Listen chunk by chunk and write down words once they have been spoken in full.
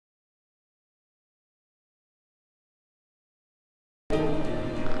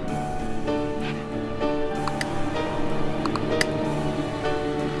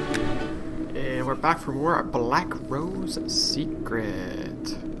back for more Blackrow's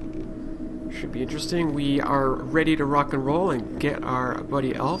Secret. Should be interesting. We are ready to rock and roll and get our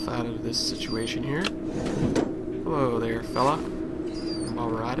buddy Elf out of this situation here. Hello there, fella. And while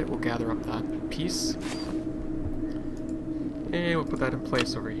we're at it, we'll gather up that piece. And we'll put that in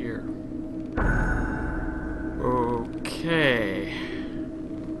place over here. Okay.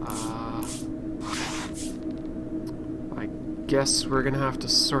 I guess we're gonna have to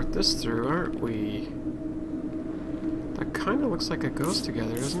sort this through, aren't we? That kind of looks like it goes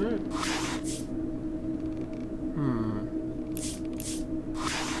together, doesn't it?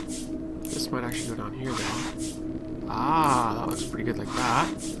 This might actually go down here, though. Ah, that looks pretty good like that.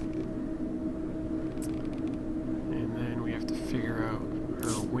 And then we have to figure out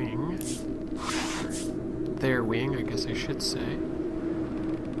her wing. Or their wing, I guess I should say.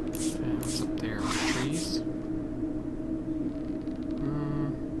 And what's up there? The trees?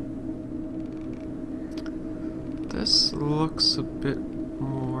 This looks a bit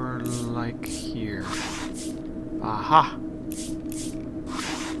more like here. Aha!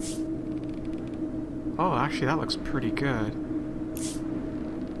 Oh, actually that looks pretty good. I'm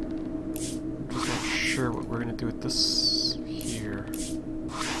just not sure what we're gonna do with this here.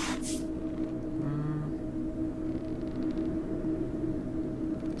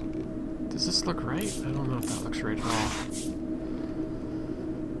 Does this look right? I don't know if that looks right at all.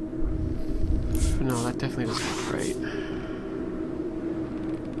 No, that definitely doesn't look right.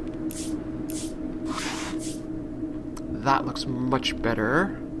 That looks much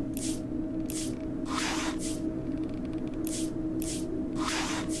better.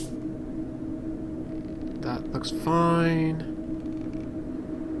 That looks fine.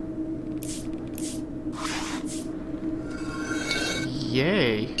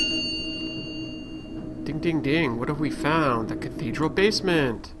 Yay! Ding ding ding, what have we found? The cathedral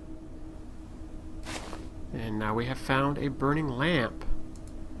basement! And now we have found a burning lamp.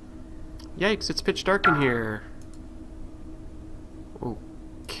 Yikes, it's pitch dark in here.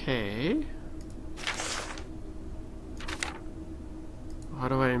 Okay. How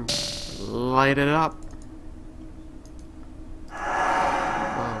do I light it up?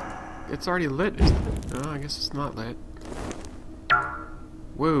 Well, it's already lit, isn't it? No, I guess it's not lit.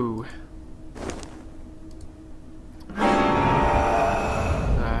 Whoa.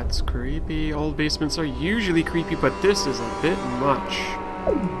 That's creepy. Old basements are usually creepy, but this is a bit much.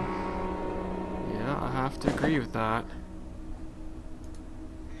 Yeah, I have to agree with that.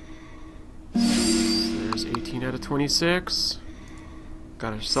 There's 18 out of 26.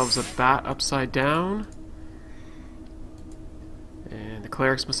 Got ourselves a bat upside down. And the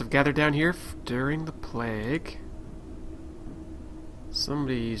clerics must have gathered down here during the plague.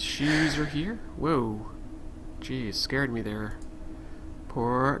 Somebody's shoes are here. Whoa. Geez, scared me there.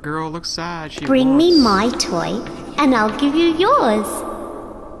 Poor girl looks sad. She Bring me my toy, and I'll give you yours.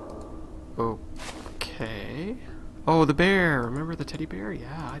 Okay. Oh, the bear. Remember the teddy bear?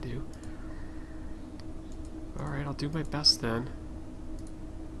 Yeah, I do. Alright, I'll do my best then.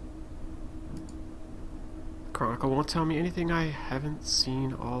 Chronicle won't tell me anything I haven't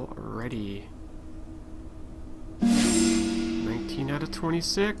seen already. 19 out of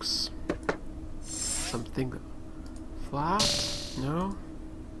 26. Something flat? No?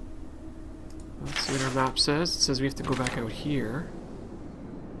 Let's see what our map says. It says we have to go back out here.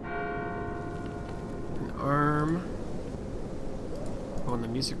 An arm. Oh, and the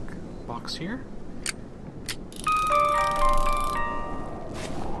music box here.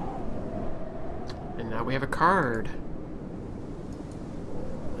 And now we have a card.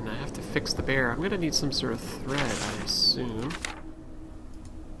 And I have to fix the bear. I'm gonna need some sort of thread, I assume.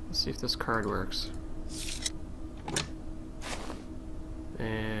 Let's see if this card works.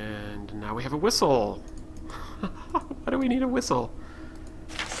 And now we have a whistle. Why do we need a whistle?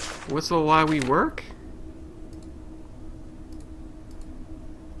 Whistle while we work?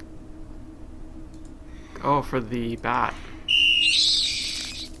 Oh, for the bat.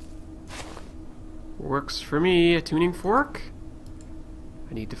 Works for me. A tuning fork?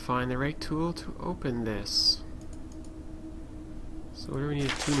 I need to find the right tool to open this. So what do we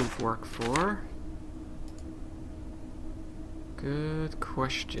need a tuning fork for? Good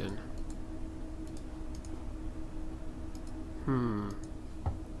question.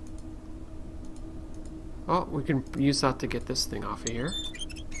 Oh, we can use that to get this thing off of here.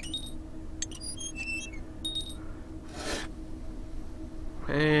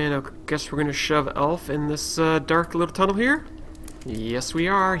 And I guess we're gonna shove Elf in this dark little tunnel here. Yes, we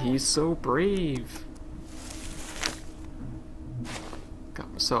are. He's so brave.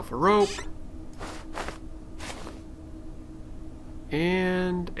 Got myself a rope.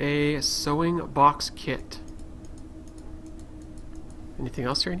 And a sewing box kit. Anything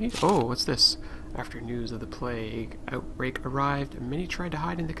else here I need? Oh, what's this? After news of the plague outbreak arrived, many tried to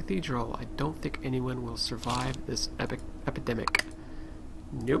hide in the cathedral. I don't think anyone will survive this epidemic.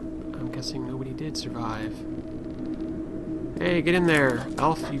 Nope, I'm guessing nobody did survive. Hey, get in there.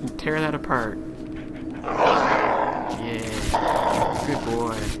 Elf, you can tear that apart. Yeah, good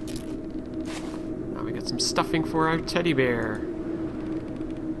boy. Now we got some stuffing for our teddy bear.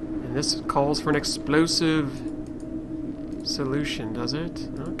 And this calls for an explosive solution, does it?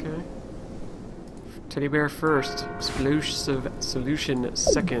 Okay. Teddy bear first, explosive solution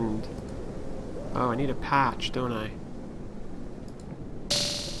second. Oh, I need a patch, don't I?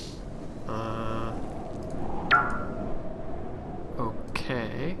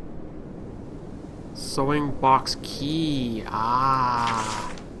 Okay. Sewing box key.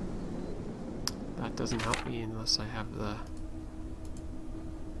 Ah. That doesn't help me unless I have the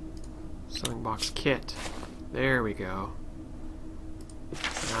sewing box kit. There we go.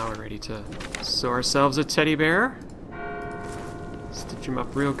 Now we're ready to sew ourselves a teddy bear. Stitch him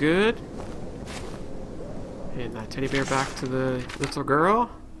up real good. Hand that teddy bear back to the little girl.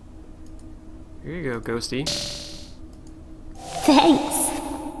 Here you go, Ghosty. Thanks.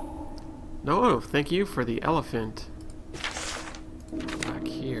 No, thank you for the elephant. Back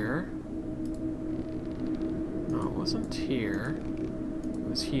here. No, it wasn't here. It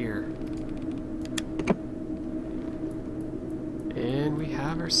was here. And we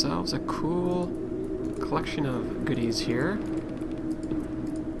have ourselves a cool collection of goodies here.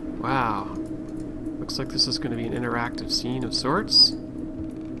 Wow. Looks like this is going to be an interactive scene of sorts. I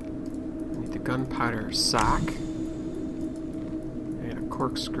need the gunpowder sack. And a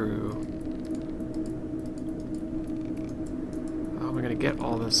corkscrew. How am I going to get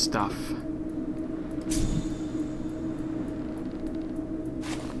all this stuff?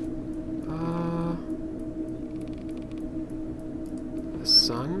 The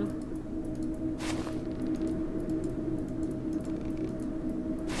sun?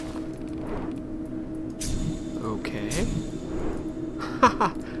 Okay.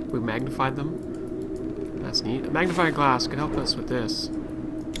 Haha! We magnified them. That's neat. A magnifying glass could help us with this.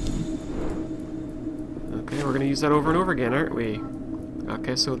 Okay, we're gonna use that over and over again, aren't we?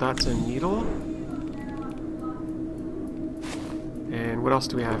 Okay, so that's a needle. And what else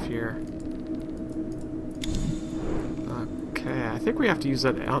do we have here? Okay, I think we have to use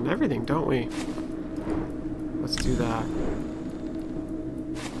that on everything, don't we? Let's do that.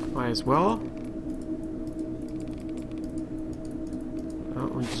 Might as well. Oh,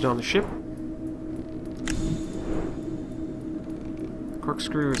 we used it on the ship.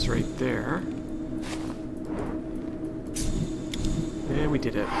 Corkscrew is right there. And we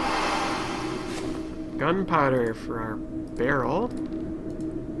did it. Gunpowder for our barrel.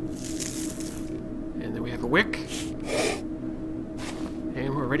 And then we have a wick.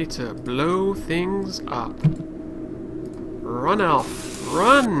 And we're ready to blow things up. Run, Elf!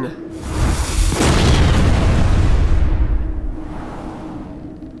 Run!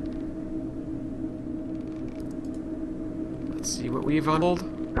 Let's see what we've unrolled.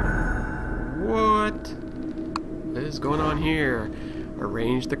 What is going on here?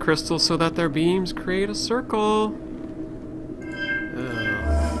 Arrange the crystals so that their beams create a circle.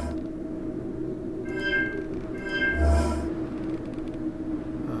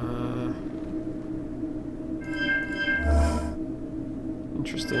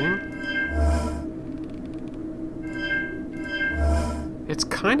 Interesting. It's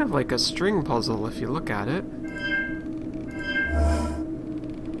kind of like a string puzzle if you look at it.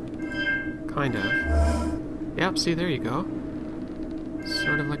 Kind of. Yep, see, there you go.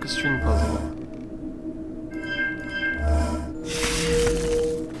 Sort of like a string puzzle.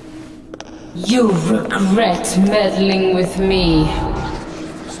 You regret meddling with me.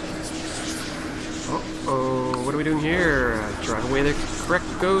 Uh-oh, what are we doing here? Drive away the correct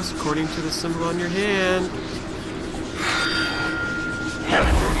ghost according to the symbol on your hand.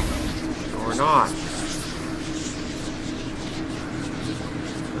 Or not.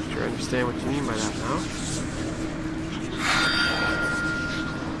 Not sure I understand what you mean by that now.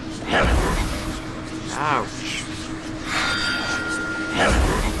 Ouch.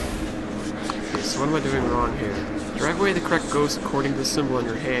 Okay, so what am I doing wrong here? Drive away the correct ghost according to the symbol on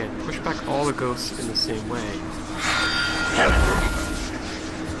your hand. Push back all the ghosts in the same way.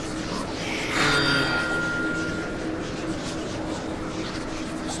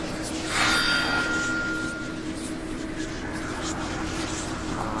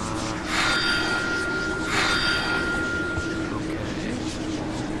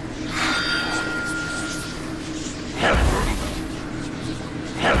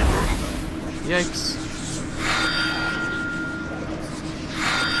 Yikes.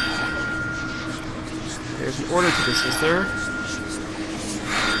 There's an order to this, is there?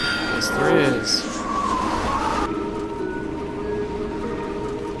 Yes, there is.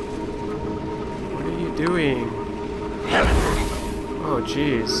 What are you doing? Oh,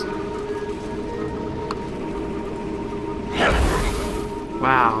 jeez.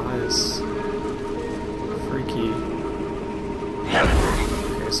 Wow, that is freaky.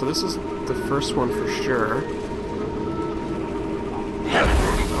 Okay, so this is the first one for sure.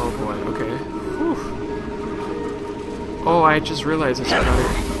 Oh boy, okay. Whew. Oh, I just realized it's got it.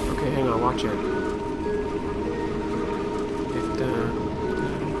 Okay, hang on, watch it.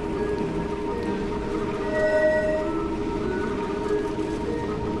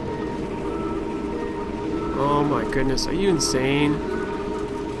 Oh my goodness, are you insane?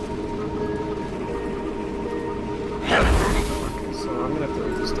 Okay, so I'm gonna have to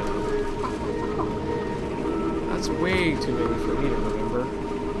write this down. That's way too many for me to remember.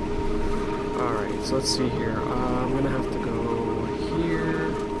 Alright, so let's see here. I'm gonna have to go here,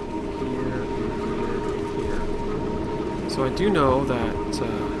 here, and here, and here. So I do know that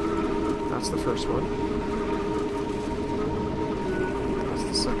that's the first one. That's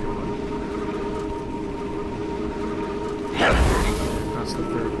the second one. And that's the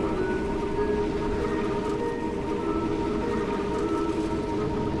third one.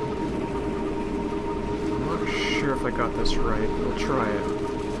 I'm not sure if I got this right. We'll try it.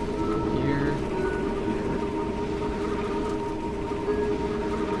 Here.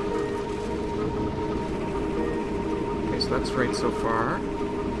 That's right so far.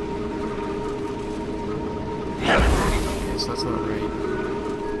 Okay, so that's not right.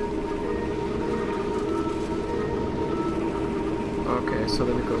 Okay, so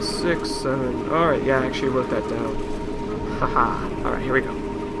then it goes 6, 7. Alright, yeah, I actually wrote that down. Haha. Alright, here we go.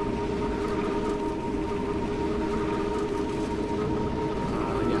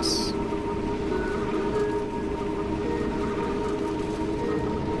 Yes.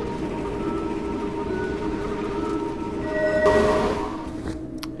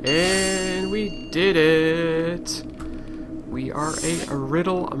 And we did it! We are a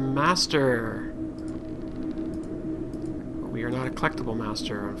riddle master. We are not a collectible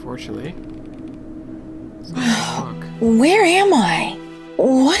master, unfortunately. Let's have a look. Where am I?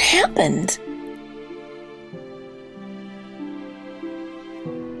 What happened?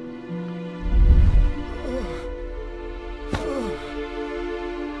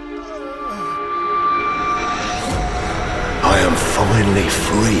 I am finally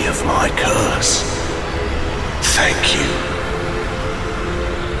free of my curse. Thank you.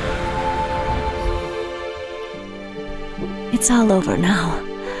 It's all over now.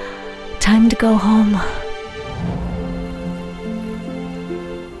 Time to go home.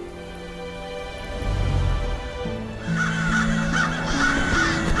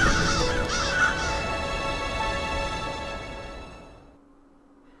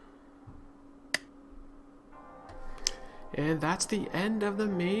 And that's the end of the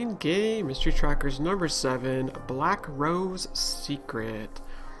main game. Mystery Trackers number 7, Blackrows Secret.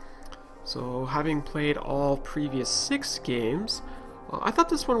 So, having played all previous 6 games, I thought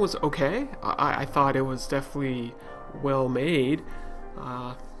this one was okay. I thought it was definitely well made.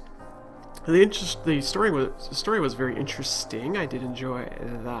 The story was very interesting. I did enjoy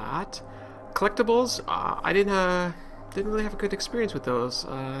that. Collectibles, I didn't really have a good experience with those.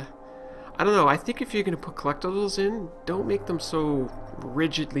 I don't know, I think if you're going to put collectibles in, don't make them so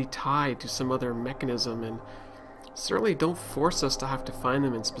rigidly tied to some other mechanism, and certainly don't force us to have to find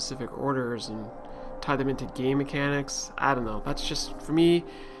them in specific orders and tie them into game mechanics. I don't know, that's just, for me,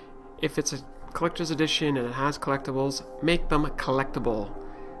 if it's a collector's edition and it has collectibles, make them collectible.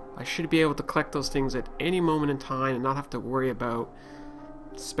 I should be able to collect those things at any moment in time and not have to worry about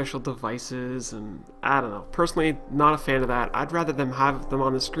special devices, and I don't know. Personally, not a fan of that. I'd rather them have them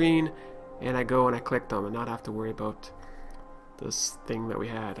on the screen and I go and I click them and not have to worry about this thing that we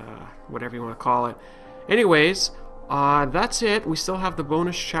had, whatever you want to call it. Anyways, that's it. We still have the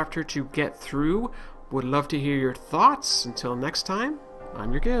bonus chapter to get through. Would love to hear your thoughts. Until next time,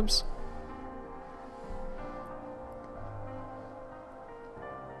 I'm YourGibs.